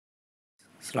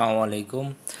আসসালামু আলাইকুম,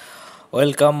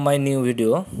 welcome my new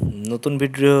video. নতুন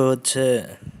ভিডিও হচ্ছে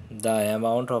দ্য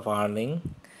অ্যামাউন্ট অফ আর্নিং,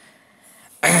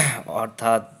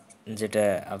 অর্থাৎ যেটা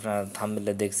আপনার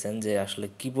থাম্বনেলে দেখছেন যে আসলে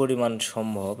কি পরিমাণ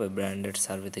সম্ভব এই ব্র্যান্ডেড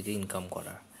সার্ভে থেকে ইনকাম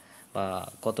করা বা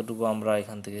কতটুকু আমরা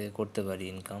এখান থেকে করতে পারি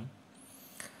ইনকাম।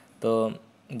 তো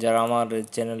যারা আমার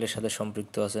চ্যানেলের সাথে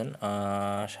সম্পৃক্ত আছেন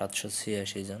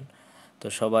 786 জন, তো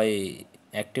সবাই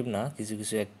অ্যাক্টিভ না, কিছু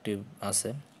কিছু অ্যাক্টিভ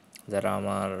আছে যারা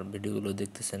আমার ভিডিওগুলো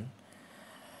দেখতেছেন।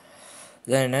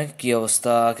 জানি না কী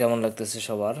অবস্থা, কেমন লাগতেছে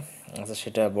সবার। আচ্ছা,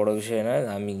 সেটা বড় বিষয় না,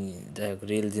 আমি যাই হোক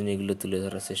রিয়েল জিনিসগুলো তুলে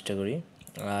ধরার চেষ্টা করি।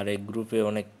 আর এই গ্রুপে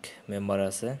অনেক মেম্বার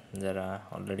আছে যারা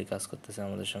অলরেডি কাজ করতেছে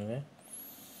আমাদের সঙ্গে।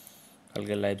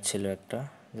 কালকে লাইভ ছিল একটা,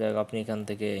 যাই হোক আপনি এখান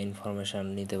থেকে ইনফরমেশান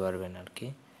নিতে পারবেন আর কি।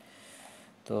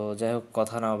 তো যাই হোক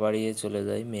কথা না বাড়িয়ে চলে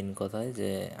যাই মেন কথায়, যে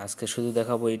আজকে শুধু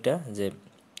দেখাবো এইটা যে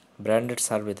ব্র্যান্ডেড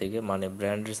সার্ভে থেকে, মানে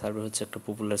ব্র্যান্ডেড সার্ভে হচ্ছে একটা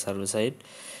পপুলার সার্ভে সাইট।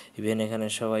 ইভেন এখানে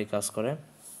সবাই কাজ করে,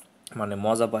 মানে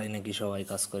মজা পায় নাকি সবাই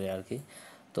কাজ করে আর কি।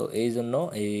 তো এই জন্য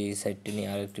এই সাইটটি নিয়ে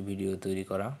আরেকটি ভিডিও তৈরি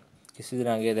করা। কিছুদিন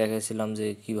আগে দেখাইছিলাম যে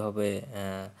কিভাবে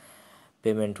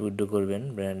পেমেন্ট উইথড্র করবেন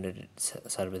ব্র্যান্ডেড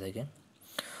সার্ভে থেকে।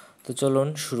 তো চলুন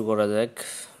শুরু করা যাক।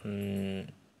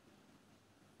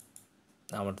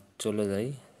 আমার চলে যাই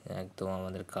একদম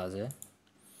আমাদের কাজে।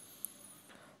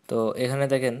 তো এখানে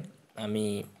দেখেন আমি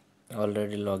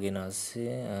অলরেডি লগ ইন আছি,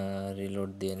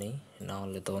 রিলোড দিয়ে নিই, না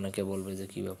হলে তো অনেকে বলবে যে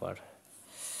কী ব্যাপার।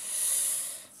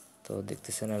 তো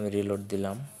দেখতেছেন আমি রিলোড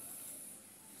দিলাম।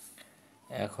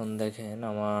 এখন দেখেন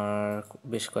আমার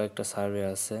বেশ কয়েকটা সার্ভে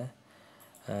আছে,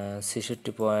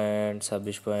 66 পয়েন্ট,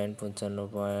 26 পয়েন্ট, 55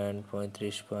 পয়েন্ট,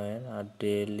 35 পয়েন্ট আর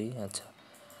ডেলি। আচ্ছা,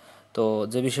 তো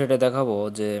যে বিষয়টা দেখাবো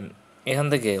যে এখান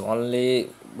থেকে অনলি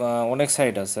অনেক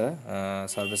সাইট আছে,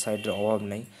 সার্ভে সাইটের অভাব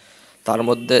নেই। তার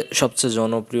মধ্যে সবচেয়ে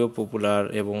জনপ্রিয়, পপুলার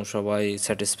এবং সবাই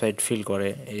স্যাটিসফাইড ফিল করে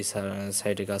এই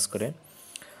সাইটে কাজ করে।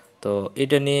 তো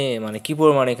এটা নিয়ে মানে কী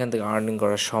পরিমাণে এখান থেকে আর্নিং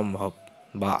করা সম্ভব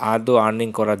বা আদৌ আর্নিং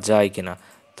করা যায় কি না,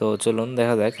 তো চলুন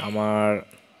দেখা যাক। আমার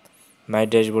মাই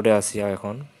ড্যাশবোর্ডে আসি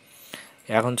এখন।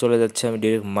 এখন চলে যাচ্ছে আমি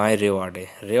ডিরেক্ট মাই রেওয়ার্ডে।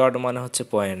 রেওয়ার্ড মানে হচ্ছে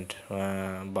পয়েন্ট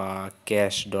বা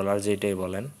ক্যাশ, ডলার, যেটাই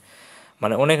বলেন।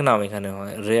 মানে অনেক নাম এখানে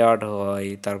হয়, রেওয়ার্ড হয়,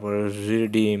 তারপরে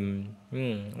রিডিম।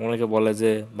 অনেকে বলে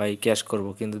যে ভাই ক্যাশ করব,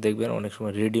 কিন্তু দেখবেন অনেক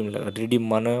সময় রিডিম লাগা। রিডিম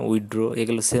মানে উইথড্র,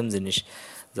 এগুলো সেম জিনিস,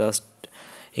 জাস্ট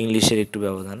ইংলিশের একটু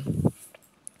ব্যবধান।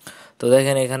 তো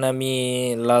দেখেন এখানে আমি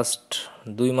লাস্ট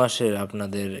 2 মাসের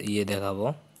আপনাদের দেখাবো।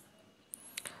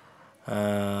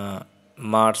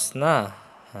 মার্চ না,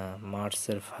 হ্যাঁ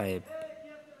মার্চের 5,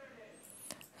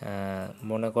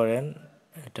 মনে করেন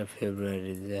এটা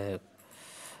ফেব্রুয়ারি, যাই হোক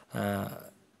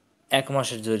 1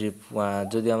 মাসের জরিপ।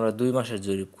 যদি আমরা 2 মাসের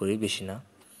জরিপ করি, বেশি না।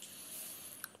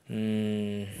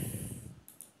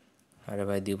 আরে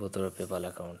ভাই দিব তোর পেপাল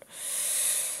অ্যাকাউন্ট।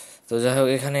 তো যাই হোক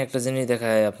এখানে একটা জিনিস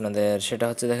দেখায় আপনাদের, সেটা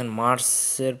হচ্ছে দেখেন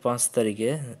মার্চের 5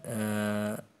 তারিখে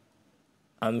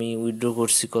আমি উইথড্র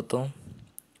করছি কত,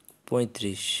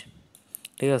 35।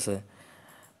 ঠিক আছে,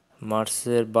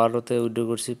 মার্চের 12তে উইথড্র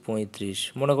করছি 35।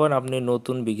 মনে করেন আপনি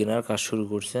নতুন বিগিনার, কাজ শুরু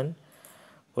করছেন,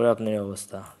 পরে আপনার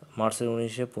অবস্থা মার্চের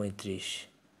 19-এ 35,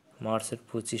 মার্চের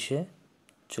 25-এ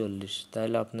 40।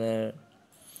 তাহলে আপনার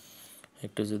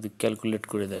একটু যদি ক্যালকুলেট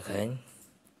করে দেখায়,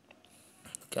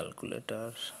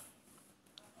 ক্যালকুলেটার,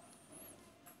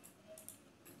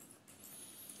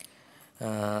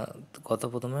 কত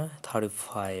প্রথমে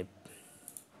 35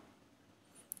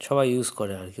 সবাই ইউজ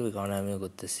করে আর কি, ওই কারণে আমিও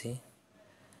করতেছি।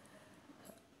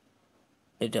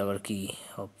 এটা আবার কি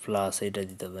প্লাস, এটা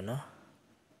দিতে হবে না।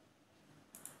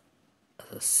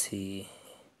 সি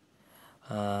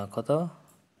কত,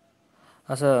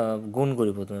 আচ্ছা গুণ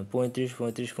করি প্রথমে, 35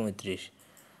 35 35,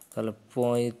 তাহলে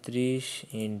 35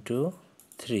 ইন্টু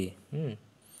 3,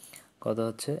 কত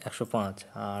হচ্ছে 105।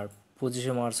 আর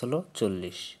 25শে মার্চ হলো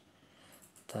 40,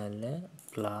 তাহলে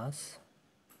প্লাস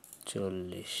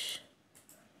 40,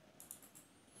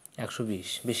 120,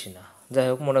 বেশি না। যাই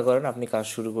হোক মনে করেন আপনি কাজ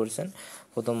শুরু করছেন,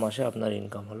 প্রথম মাসে আপনার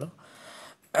ইনকাম হলো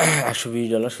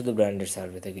 $120 শুধু ব্র্যান্ডেড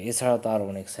সার্ভে থেকে। এছাড়া তো আরও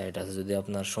অনেক সাইট আছে, যদি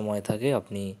আপনার সময় থাকে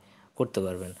আপনি করতে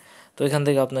পারবেন। তো এখান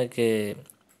থেকে আপনাকে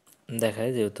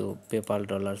দেখায়, যেহেতু পেপাল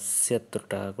ডলার 76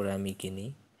 টাকা করে আমি কিনি,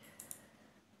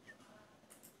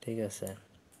 ঠিক আছে,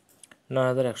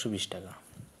 9,120 টাকা।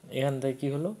 এখান থেকে কী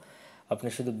হলো, আপনি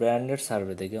শুধু ব্র্যান্ডেড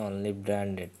সার্ভে থেকে, অনলি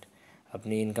ব্র্যান্ডেড,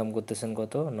 আপনি ইনকাম করতেছেন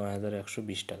কত,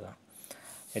 9,120 টাকা।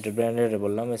 এটা ব্র্যান্ডেড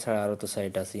বললাম, এছাড়া আরও তো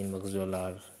সাইট আছে, ইনবক্স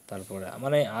ডলার, তারপরে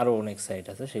মানে আরও অনেক সাইট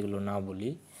আছে, সেগুলো না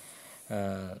বলি,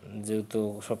 যেহেতু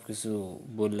সব কিছু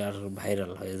বললে আর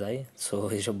ভাইরাল হয়ে যায়। সো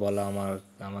এইসব বলা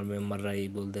আমার মেম্বাররাই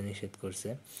বলতে নিষেধ করছে,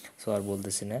 সো আর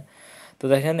বলতেছি না। তো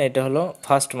দেখেন এটা হলো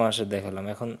ফার্স্ট মাসের দেখালাম,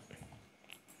 এখন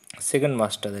সেকেন্ড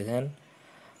মাসটা দেখেন।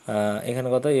 এখানে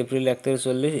কত এপ্রিল 1 থেকে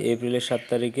 40, এপ্রিলের 7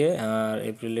 তারিখে আর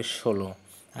এপ্রিলের 16,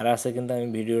 আর আছে কিন্তু আমি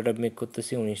ভিডিওটা মেক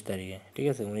করতেছি 19 তারিখে, ঠিক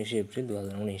আছে, 19 এপ্রিল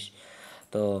 2019।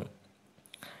 তো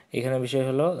এখানে বিষয়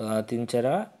হলো 3 4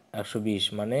 120,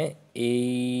 মানে এই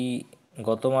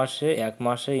গত মাসে 1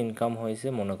 মাসে ইনকাম হয়েছে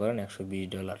মনে করেন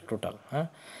 $120 টোটাল, হ্যাঁ।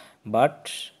 বাট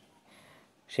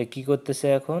সে কী করতেছে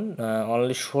এখন,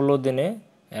 অনলি 16 দিনে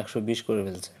 120 করে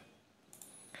ফেলছে,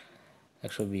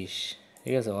 120,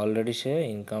 ঠিক আছে। অলরেডি সে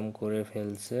ইনকাম করে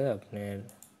ফেলছে আপনার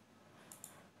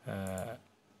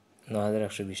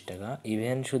 9,120 টাকা।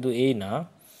 ইভেন শুধু এই না,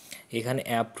 এখানে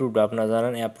অ্যাপ্রুভড, আপনারা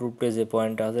জানেন অ্যাপ্রুভডে যে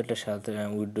পয়েন্টটা আছে এটার সাথে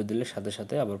উইথড্র দিলে সাথে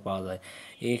সাথে আবার পাওয়া যায়।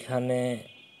 এখানে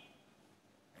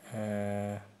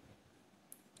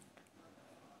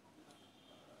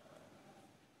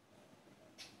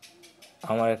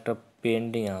আমার একটা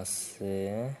পেন্ডিং আছে,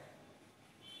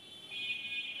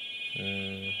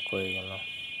 কই গেল,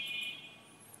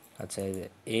 আচ্ছা এই যে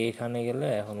এইখানে গেলে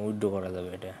এখন উইথড্র করা যাবে,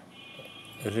 এটা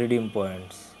রিডিম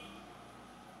পয়েন্টস,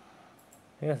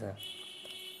 ঠিক আছে।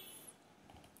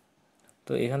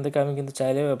 তো এখান থেকে আমি কিন্তু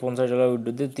চাইলে $50 উইথড্র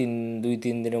দিয়ে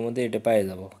 2-3 দিনের মধ্যে এটা পেয়ে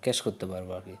যাব, ক্যাশ করতে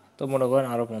পারবো আর কি। তো মনে করেন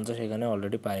আরও 50 এখানে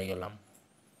অলরেডি পেয়ে গেলাম,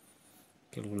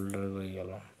 ক্যালকুলেটারে হয়ে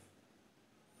গেল,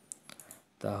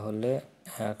 তাহলে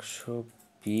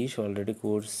 120 অলরেডি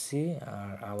করছি,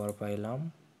 আর আবার পাইলাম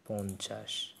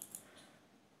 50,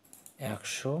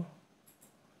 100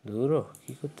 দূরও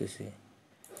কী করতেছি,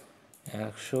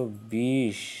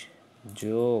 120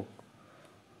 যোগ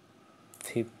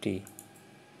 50,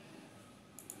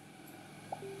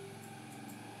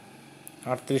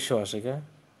 3800 আসে কে,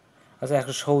 আচ্ছা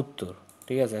 170,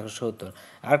 ঠিক আছে 170।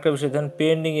 আরেকটা বিষয় দেখেন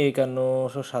পেন্ডিং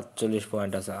 5147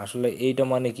 পয়েন্ট আছে, আসলে এইটা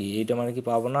মানে কি, এইটা মানে কি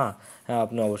পাবো না? হ্যাঁ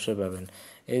আপনি অবশ্যই পাবেন।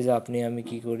 এই যে আমি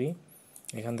কি করি,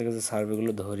 এখান থেকে যে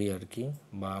সার্ভেগুলো ধরি আর কি,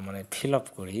 বা মানে ফিল আপ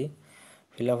করি,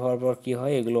 ফিল আপ হওয়ার পর কী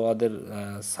হয়, এগুলো ওদের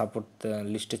সাপোর্ট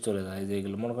লিস্টে চলে যায়, যে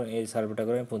এগুলো মনে করেন এই সার্ভেটা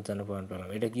করে আমি 55 পয়েন্ট পেলাম,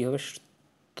 এটা কী হবে,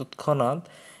 তৎক্ষণাৎ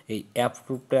এই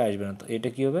অ্যাপ্রুভটাই আসবে না, তো এটা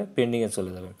কী হবে, পেন্ডিংয়ে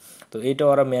চলে যাবে। তো এইটা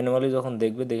ওরা ম্যানুয়ালি যখন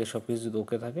দেখবে, দেখে সব কিছু যদি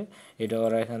ওকে থাকে, এটা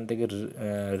ওরা এখান থেকে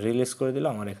রিলিজ করে দিলে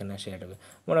আমার এখানে এসে অ্যাড হবে।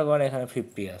 মনে করেন এখানে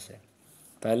 50 আছে,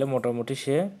 তাহলে মোটামুটি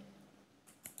সে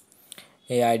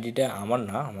এই আইডিটা আমার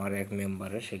না, আমার এক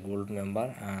মেম্বারের, সে গোল্ড মেম্বার,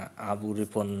 আবু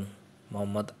রিপন,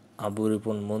 মোহাম্মদ আবু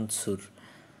রিপন মনসুর,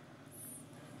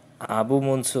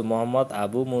 মোহাম্মদ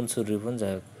আবু মনসুর রিপন,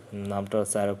 যাই হোক নামটা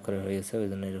হচ্ছে আরব করে হয়ে গেছে, ওই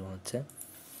জন্য এরকম হচ্ছে।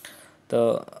 তো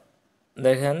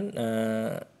দেখেন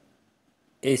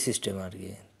এই সিস্টেম আর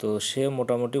কি। তো সে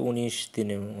মোটামুটি 19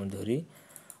 দিনে ধরি,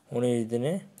 19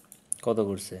 দিনে কত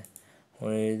করছে,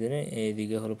 19 দিনে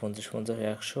এইদিকে হলো 50-50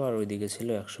 100, আর ওইদিকে ছিল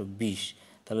 120,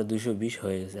 তাহলে 220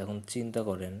 হয়ে গেছে। এখন চিন্তা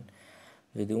করেন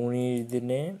যদি 19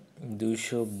 দিনে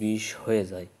 220 হয়ে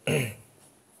যায়,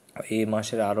 এই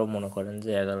মাসের আরও মনে করেন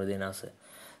যে 11 দিন আছে,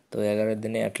 তো 11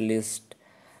 দিনে অ্যাটলিস্ট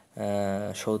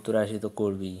 70-80 তো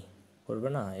করবেই, করবে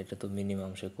না, এটা তো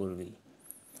মিনিমাম সে করবেই।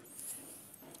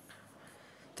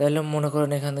 তাহলে মনে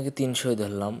করেন এখান থেকে 300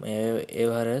 ধরলাম,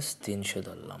 এভারেজ 300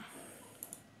 ধরলাম।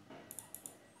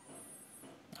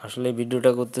 আসলে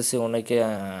ভিডিওটা করতেছি অনেকে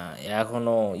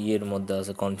এখনও ইয়ের মধ্যে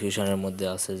আছে, কনফিউশনের মধ্যে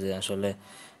আছে যে আসলে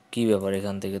কী ব্যাপার,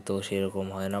 এখান থেকে তো সেরকম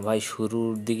হয় না ভাই।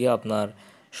 শুরুর দিকে আপনার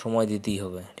সময় দিতেই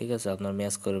হবে, ঠিক আছে, আপনার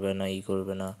ম্যাচ করবে না,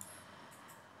 করবে না,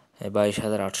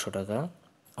 22,800 টাকা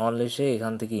অনলি সে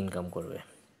এখান থেকে ইনকাম করবে,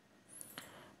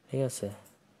 ঠিক আছে।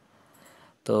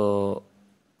 তো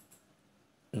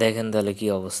দেখেন তাহলে কী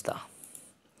অবস্থা,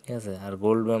 ঠিক আছে। আর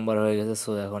গোল্ড মেম্বার হয়ে গেছে,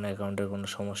 সো এখন অ্যাকাউন্টের কোনো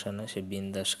সমস্যা নেই, সে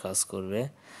বিন্দাস কাজ করবে,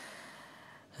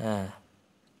 হ্যাঁ।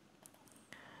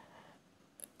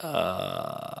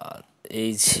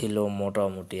 এই ছিল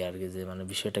মোটামুটি আর কি, যে মানে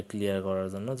বিষয়টা ক্লিয়ার করার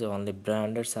জন্য, যে অনলি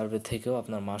ব্র্যান্ডেড সার্ভে থেকেও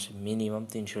আপনার মাসে মিনিমাম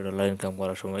 $300 ইনকাম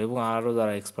করা সম্ভব, এবং আরও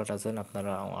যারা এক্সপার্ট আছেন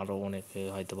আপনারা আরও অনেকে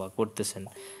হয়তো বা করতেছেন,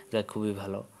 যা খুবই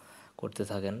ভালো, করতে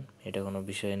থাকেন, এটা কোনো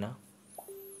বিষয় না,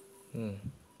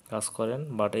 কাজ করেন।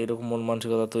 বাট এইরকম মন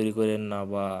মানসিকতা তৈরি করেন না,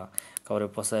 বা কাউরে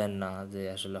পচায়েন না যে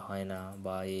আসলে হয় না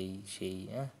বা এই সেই,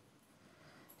 হ্যাঁ।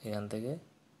 এখান থেকে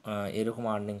এরকম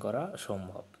আর্নিং করা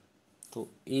সম্ভব। তো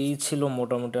এই ছিল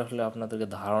মোটামুটি আসলে আপনাদেরকে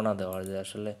ধারণা দেওয়ার, যে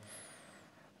আসলে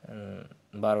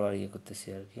বারবার করতেছি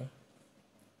আর কি,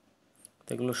 তো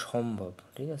এগুলো সম্ভব,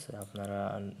 ঠিক আছে, আপনারা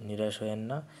নিরাশ হয়েন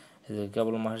না। এই যে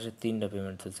কেবল মাসে 3টা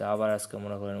পেমেন্ট হচ্ছে, আবার আজকে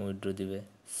মনে করেন উইথড্র দিবে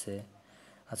সে,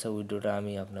 আচ্ছা উইথড্রটা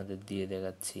আমি আপনাদের দিয়ে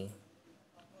দেখাচ্ছি,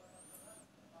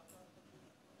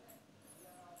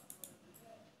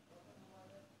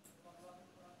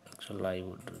 লাইভ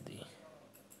উইথড্র দিই,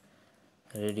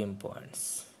 রিডিম পয়েন্টস,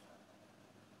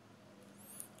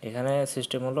 এখানে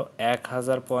সিস্টেম হলো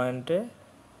 1000 পয়েন্টে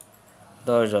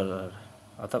 $10,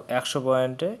 অর্থাৎ 100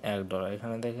 পয়েন্টে $1।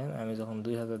 এখানে দেখেন আমি যখন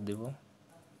 2000 দিব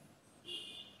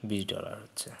 $20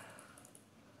 হচ্ছে।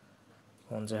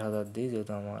 50,000 দিই,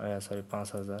 যেহেতু আমার সরি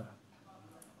 5,000,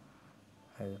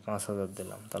 5,000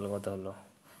 দিলাম, তাহলে কত হলো?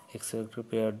 এক্সপেক্টেড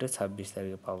পিরিয়ডে 26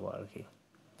 তারিখে পাবো আর কি।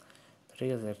 ঠিক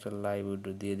আছে, একটা লাইভ উইথড্র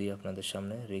দিয়ে দিই আপনাদের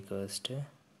সামনে। রিকোয়েস্টে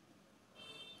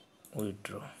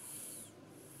উইথড্র,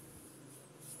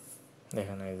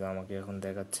 দেখেন এই যে আমাকে এখন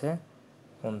দেখাচ্ছে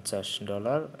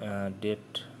 $50, ডেট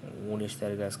 19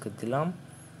 তারিখে আজকে দিলাম।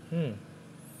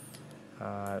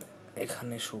 আর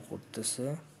এখানে শো করতেছে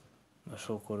বা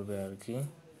শো করবে আর কি।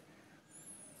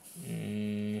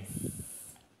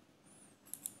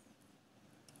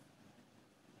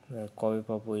 কবে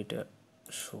পাবো এটা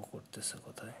শো করতেছে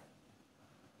কোথায়,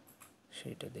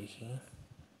 সেইটা দেখি।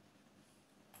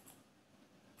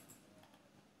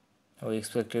 ওই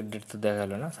এক্সপেক্টেড ডেট তো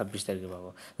দেখালো না, 26 তারিখে পাবো।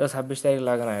 তো 26 তারিখ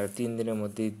লাগে না, 3 দিনের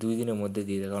মধ্যে 2 দিনের মধ্যে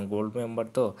দিয়ে দেয়, কারণ গোল্ড মেম্বার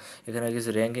তো এখানে কিছু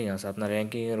র্যাঙ্কিং আছে, আপনার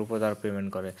র্যাঙ্কিংয়ের উপর তার পেমেন্ট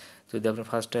করে। যদি আপনি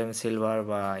ফার্স্ট টাইম সিলভার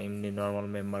বা এমনি নর্মাল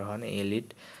মেম্বার হন, এলিট,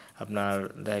 আপনার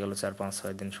দেখা গেলো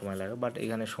 4-5-6 দিন সময় লাগে, বাট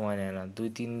এখানে সময় নেয় না,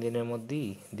 2-3 দিনের মধ্যেই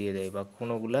দিয়ে দেয়, বা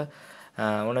কোনোগুলা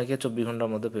ওনাকে 24 ঘন্টার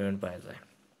মধ্যে পেমেন্ট পাওয়া যায়।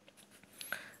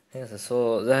 ঠিক আছে, সো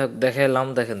যাই হোক দেখালাম।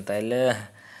 দেখেন তাইলে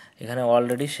এখানে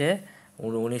অলরেডি সে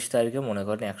 19 তারিখে মনে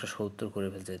করেন 170 করে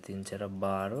ফেলছে।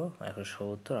 3-4-12,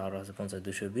 170, আরও আছে 50,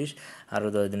 220, আরও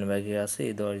 10 দিন বাকি আছে।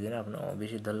 এই 10 দিনে আপনার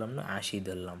বেশি ধরলাম না, 80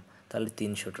 ধরলাম, তাহলে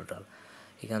 300 টোটাল।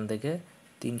 এখান থেকে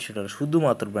 $300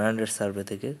 শুধুমাত্র ব্র্যান্ডেড সার্ভে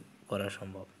থেকে করা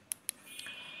সম্ভব।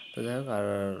 তো যাই হোক আর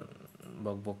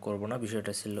বক বক করবো না,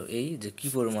 বিষয়টা ছিল এই যে কী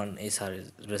পরিমাণ এই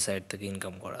সার্ভে সাইট থেকে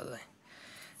ইনকাম করা যায়।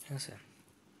 ঠিক আছে,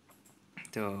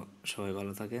 তো সবাই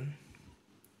ভালো থাকেন।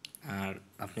 আর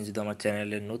আপনি যদি আমার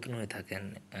চ্যানেলে নতুন হয়ে থাকেন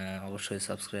অবশ্যই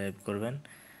সাবস্ক্রাইব করবেন।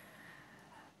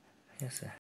 ঠিক আছে।